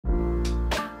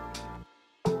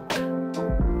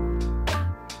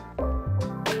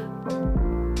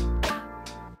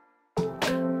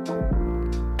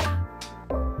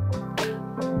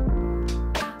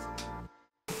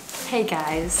Hey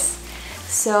guys,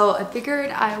 so I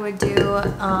figured I would do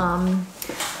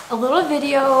a little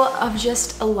video of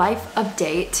just a life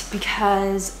update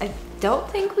because I don't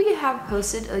think we have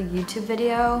posted a YouTube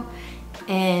video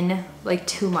in like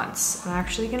 2 months. I'm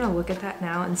actually gonna look at that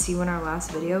now and see when our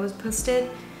last video was posted.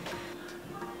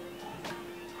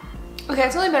 Okay,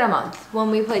 it's only been a month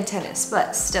when we played tennis,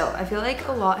 but still, I feel like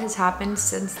a lot has happened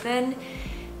since then,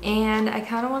 and I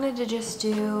kind of wanted to just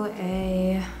do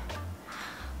a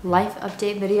life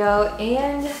update video.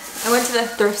 And I went to the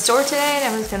thrift store today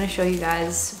and I was going to show you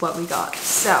guys what we got.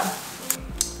 So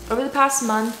over the past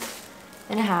month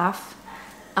and a half,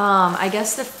 I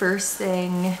guess the first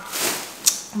thing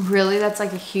really that's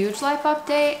like a huge life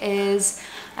update is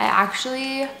I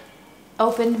actually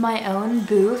opened my own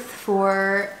booth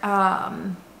for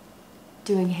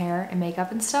doing hair and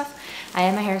makeup and stuff. I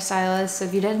am a hairstylist, so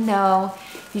if you didn't know,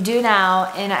 you do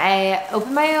now. And I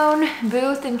opened my own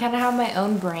booth and kind of have my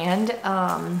own brand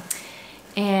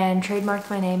and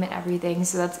trademarked my name and everything,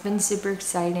 so that's been super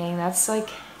exciting. That's like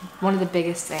one of the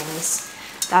biggest things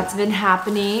that's been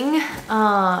happening.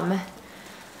 I'm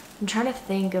trying to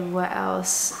think of what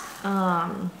else.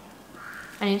 I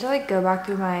need to like go back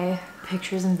through my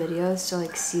pictures and videos to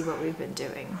like see what we've been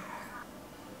doing.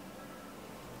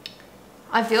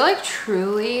 I feel like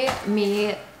truly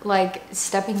me like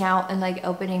stepping out and like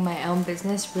opening my own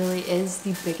business really is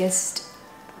the biggest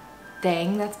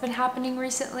thing that's been happening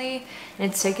recently,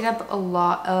 and it's taken up a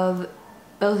lot of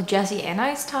both Jesse and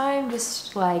I's time,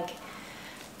 just like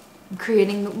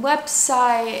creating the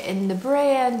website and the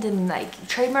brand and like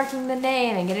trademarking the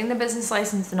name and getting the business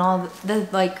license and all the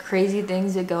like crazy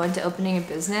things that go into opening a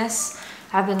business.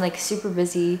 I've been like super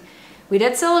busy. We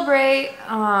did celebrate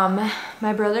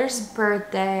my brother's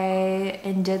birthday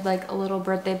and did like a little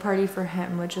birthday party for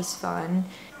him, which was fun.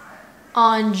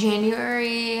 On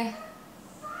January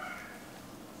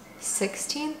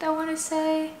 16th, I want to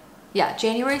say. Yeah,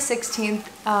 January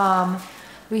 16th,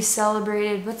 we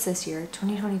celebrated, what's this year?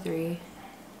 2023.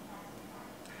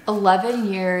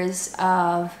 11 years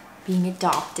of being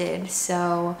adopted.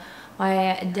 So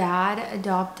my dad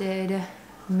adopted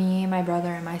me, my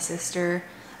brother, and my sister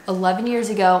 11 years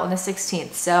ago on the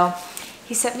 16th. So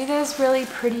he sent me those really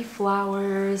pretty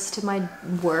flowers to my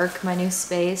work, my new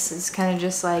space. It's kind of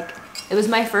just like, it was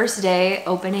my first day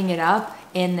opening it up,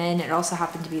 and then it also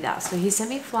happened to be that. So he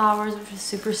sent me flowers, which was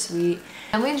super sweet.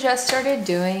 And we just started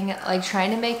doing, like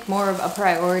trying to make more of a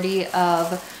priority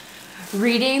of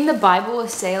reading the Bible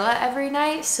with Selah every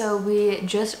night. So we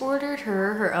just ordered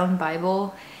her own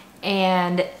Bible,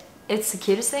 and it's the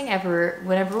cutest thing ever.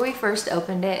 Whenever we first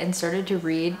opened it and started to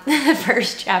read the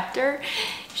first chapter,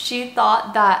 she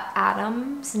thought that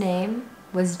Adam's name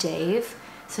was Dave.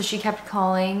 So she kept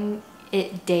calling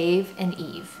it Dave and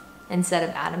Eve instead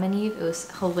of Adam and Eve. It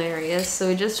was hilarious. So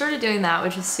we just started doing that,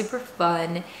 which is super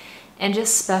fun and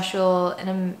just special. And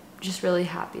I'm just really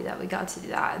happy that we got to do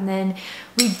that. And then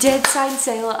we did sign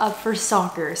Selah up for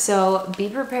soccer. So be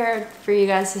prepared for you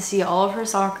guys to see all of her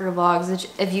soccer vlogs, which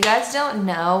if you guys don't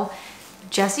know,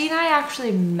 Jesse and I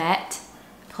actually met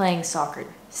playing soccer.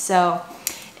 So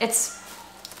it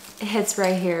hits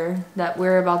right here that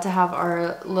we're about to have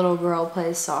our little girl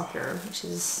play soccer, which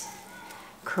is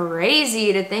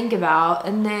crazy to think about.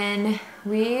 And then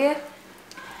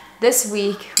this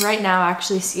week, right now,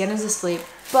 actually Sienna's asleep,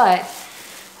 but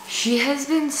she has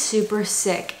been super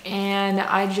sick, and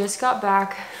I just got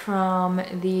back from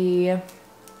the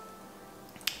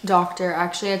doctor.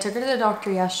 Actually, I took her to the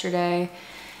doctor yesterday,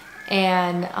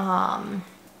 and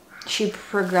she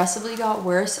progressively got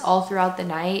worse all throughout the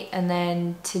night. And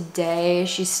then today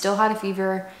she still had a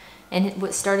fever and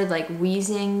it started like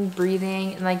wheezing,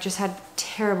 breathing, and like just had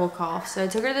terrible cough. So I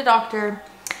took her to the doctor,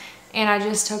 and I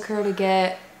just took her to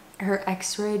get her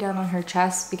x-ray done on her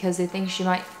chest because they think she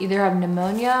might either have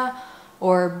pneumonia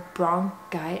or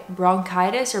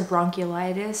bronchitis or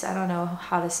bronchiolitis. I don't know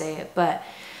how to say it, but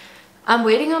I'm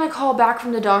waiting on a call back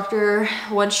from the doctor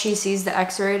once she sees the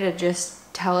x-ray to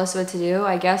just tell us what to do.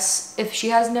 I guess if she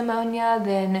has pneumonia,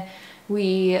 then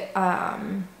we'll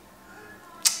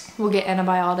get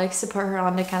antibiotics to put her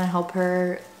on to kind of help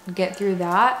her get through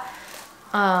that.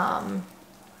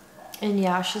 And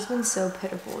yeah, she's been so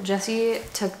pitiful. Jesse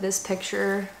took this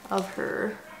picture of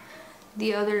her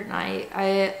the other night.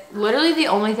 Literally the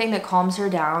only thing that calms her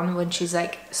down when she's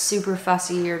like super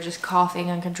fussy or just coughing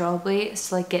uncontrollably is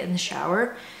to like get in the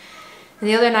shower. And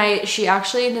the other night she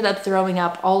actually ended up throwing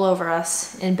up all over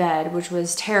us in bed, which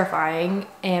was terrifying.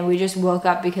 And we just woke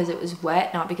up because it was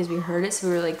wet, not because we heard it. So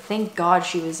we were like, thank God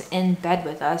she was in bed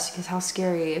with us, because how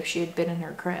scary if she had been in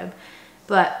her crib.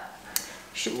 But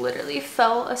she literally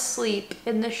fell asleep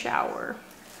in the shower.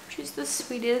 She's the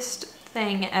sweetest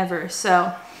thing ever.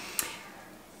 So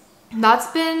that's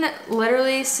been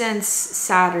literally since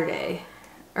Saturday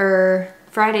or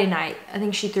Friday night. I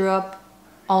think she threw up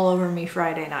all over me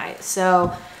Friday night.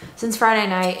 So since Friday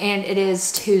night, and it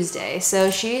is Tuesday.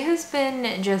 So she has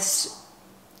been just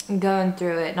going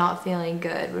through it, not feeling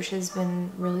good, which has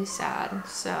been really sad.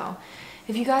 So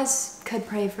if you guys could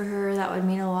pray for her, that would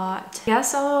mean a lot.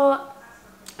 Yes, I'll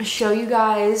show you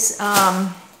guys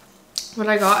what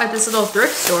I got at this little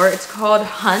thrift store. It's called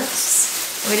Hunt's.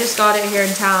 We just got it here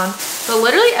in town. But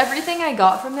literally everything I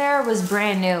got from there was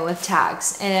brand new with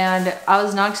tags. And I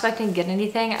was not expecting to get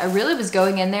anything. I really was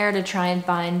going in there to try and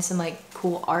find some like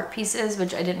cool art pieces,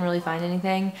 which I didn't really find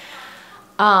anything.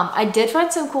 I did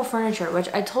find some cool furniture, which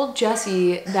I told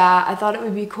Jessie that I thought it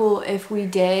would be cool if we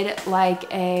did like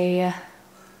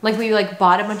we like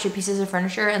bought a bunch of pieces of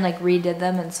furniture and like redid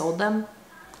them and sold them.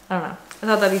 I don't know. I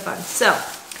thought that'd be fun. So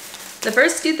the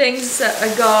first two things that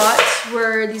I got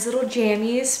were these little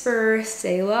jammies for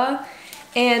Selah.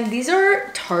 And these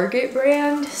are Target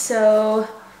brand, so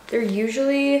they're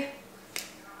usually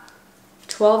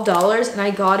 $12, and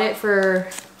I got it for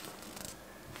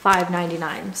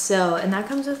 $5.99. So, and that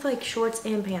comes with like shorts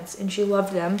and pants, and she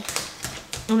loved them.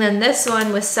 And then this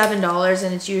one was $7,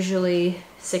 and it's usually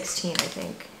 $16, I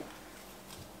think.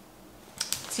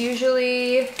 It's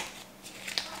usually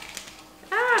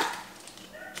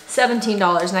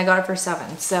 $17, and I got it for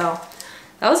 $7. So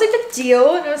that was a good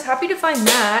deal, and I was happy to find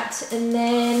that. And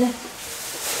then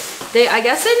I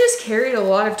guess they just carried a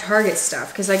lot of Target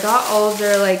stuff, because I got all of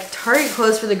their like Target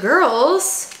clothes for the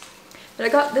girls. But I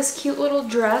got this cute little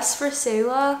dress for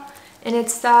Selah, and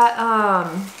it's that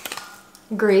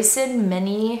Grayson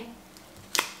Mini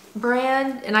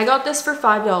brand, and I got this for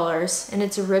 $5, and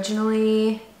it's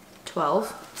originally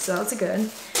 $12, so that's a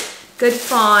good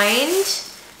find.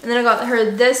 And then I got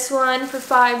her this one for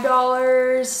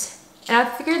 $5. And I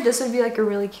figured this would be like a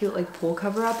really cute like pool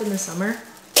cover up in the summer.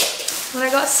 When I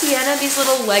got Sienna these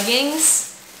little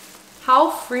leggings,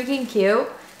 how freaking cute.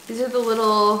 These are the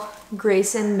little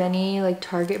Grayson Mini like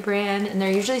Target brand, and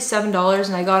they're usually $7,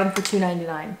 and I got them for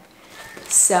 $2.99.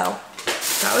 So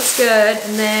that was good.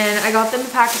 And then I got them a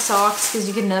pack of socks, because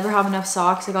you can never have enough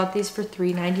socks. I got these for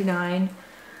 $3.99, and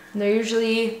they're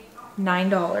usually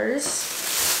 $9.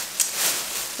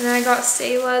 And then I got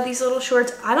Selah these little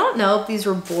shorts. I don't know if these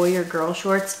were boy or girl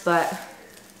shorts, but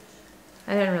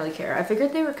I didn't really care. I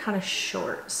figured they were kind of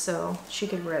short, so she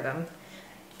could wear them.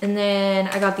 And then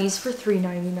I got these for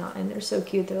 $3.99. They're so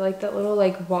cute. They're like that little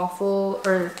like waffle,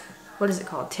 or what is it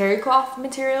called? Terry cloth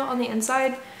material on the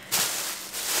inside.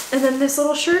 And then this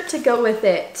little shirt to go with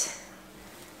it.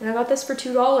 And I got this for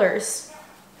 $2.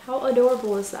 How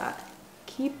adorable is that?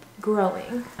 Keep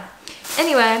growing.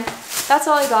 Anyway, that's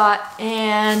all I got,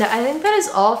 and I think that is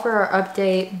all for our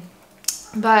update.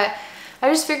 But I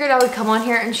just figured I would come on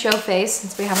here and show face,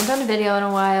 since we haven't done a video in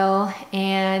a while,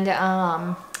 and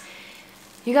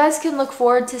you guys can look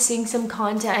forward to seeing some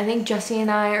content. I think Jessie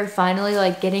and I are finally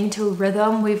like getting to a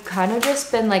rhythm. We've kind of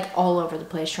just been like all over the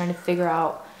place trying to figure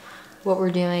out what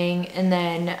we're doing, and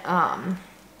then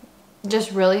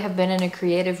just really have been in a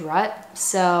creative rut.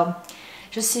 So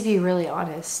just to be really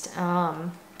honest,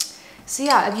 so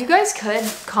yeah, if you guys could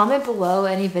comment below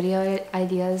any video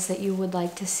ideas that you would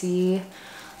like to see.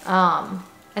 I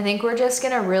think we're just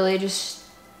gonna really just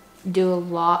do a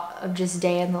lot of just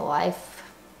day in the life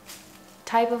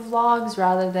type of vlogs,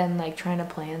 rather than like trying to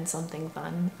plan something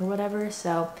fun or whatever.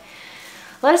 So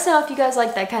let us know if you guys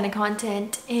like that kind of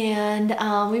content, and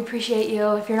we appreciate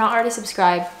you. If you're not already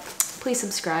subscribed, please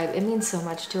subscribe. It means so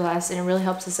much to us, and it really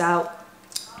helps us out.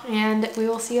 And we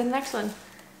will see you in the next one.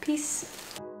 Peace.